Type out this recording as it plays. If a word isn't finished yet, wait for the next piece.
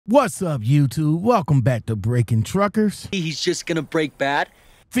What's up, YouTube? Welcome back to Breaking Truckers. He's just gonna break bad.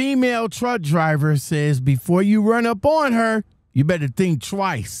 Female truck driver says before you run up on her, you better think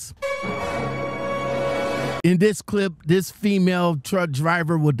twice. In this clip, this female truck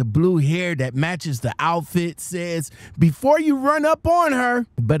driver with the blue hair that matches the outfit says, before you run up on her,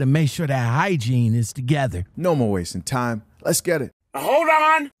 you better make sure that hygiene is together. No more wasting time. Let's get it. Hold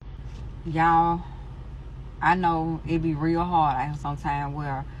on. Y'all, I know it be real hard sometimes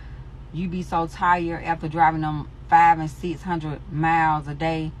where you be so tired after driving them 500 and 600 miles a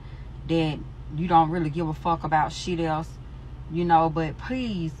day that you don't really give a fuck about shit else, you know. But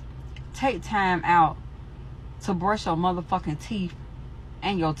please take time out to brush your motherfucking teeth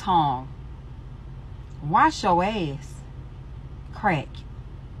and your tongue. Wash your ass crack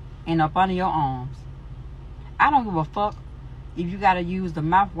and up under your arms. I don't give a fuck if you gotta use the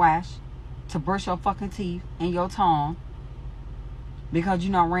mouthwash to brush your fucking teeth and your tongue because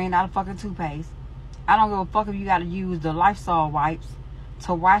you ran out of fucking toothpaste. I don't give a fuck if you gotta use the Lysol wipes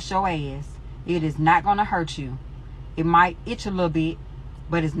to wash your ass. It is not gonna hurt you. It might itch a little bit,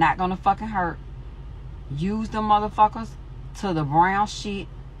 but it's not gonna fucking hurt. Use them motherfuckers till the brown shit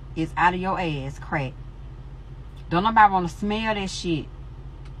is out of your ass crack. Don't nobody wanna smell that shit.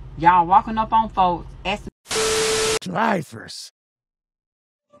 Y'all walking up on folks asking drivers.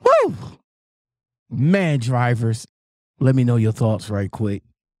 Woo! Man, drivers, let me know your thoughts right quick.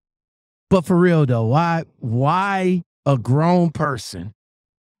 But for real though, why a grown person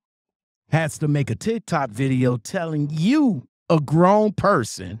has to make a TikTok video telling you, a grown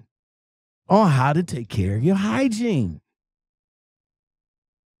person, on how to take care of your hygiene?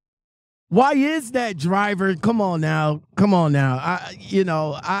 Why is that, driver? Come on now.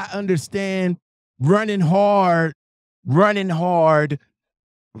 I understand running hard.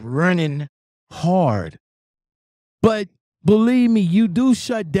 But believe me, you do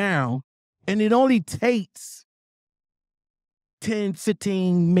shut down, and it only takes 10,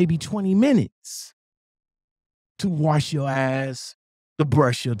 15, maybe 20 minutes to wash your ass, to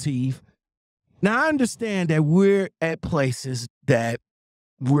brush your teeth. Now, I understand that we're at places that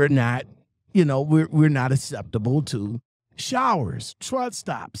we're not, we're not acceptable to showers, truck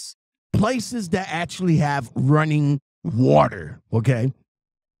stops, places that actually have running water, okay?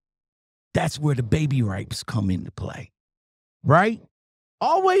 That's where the baby wipes come into play, right?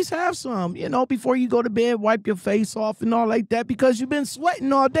 Always have some, before you go to bed, wipe your face off and all like that because you've been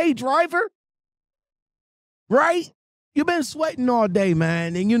sweating all day, driver, right? You've been sweating all day,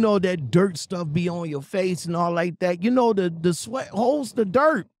 man, and that dirt stuff be on your face and all like that. The sweat holds the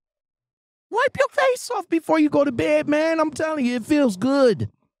dirt. Wipe your face off before you go to bed, man. I'm telling you, it feels good.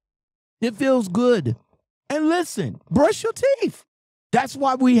 It feels good. And listen, brush your teeth. That's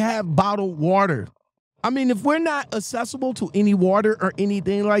why we have bottled water. I mean, if we're not accessible to any water or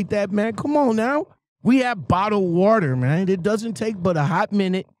anything like that, man, come on now. We have bottled water, man. It doesn't take but a hot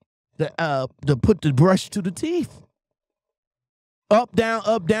minute to put the brush to the teeth. Up,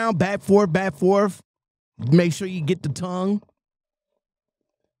 down, back, forth. Make sure you get the tongue.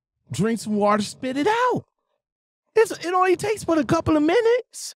 Drink some water, spit it out. It only takes but a couple of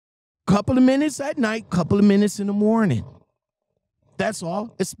minutes. Couple of minutes at night, couple of minutes in the morning. That's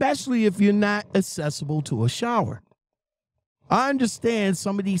all, especially if you're not accessible to a shower. I understand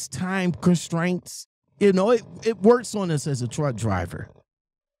some of these time constraints. It works on us as a truck driver.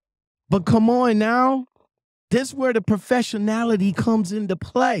 But come on now. This is where the professionality comes into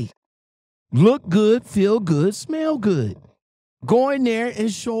play. Look good, feel good, smell good. Go in there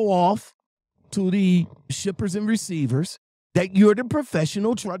and show off to the shippers and receivers that you're the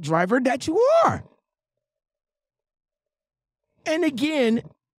professional truck driver that you are. And again,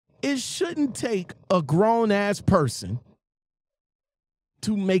 it shouldn't take a grown-ass person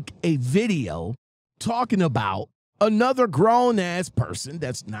to make a video talking about another grown-ass person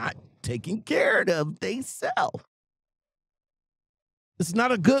that's not taking care of themselves. It's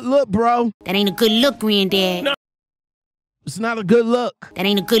not a good look, bro. That ain't a good look, granddad. No. It's not a good look. That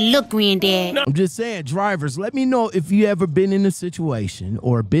ain't a good look, granddad. No. I'm just saying, drivers, let me know if you ever been in a situation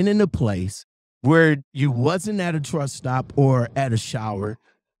or been in a place where you wasn't at a truck stop or at a shower.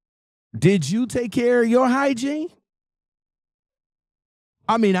 Did you take care of your hygiene?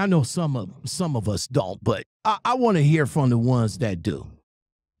 I mean, I know some of us don't, but I want to hear from the ones that do.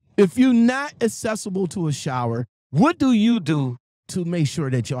 If you're not accessible to a shower, what do you do to make sure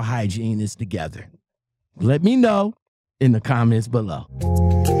that your hygiene is together? Let me know in the comments below.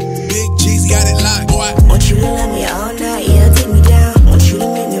 Big G's got it locked, boy. Want you to love me all night, yeah, take me down. Want you to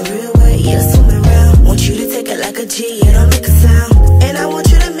make me real wet, yeah, swim around. Want you to take it like a G,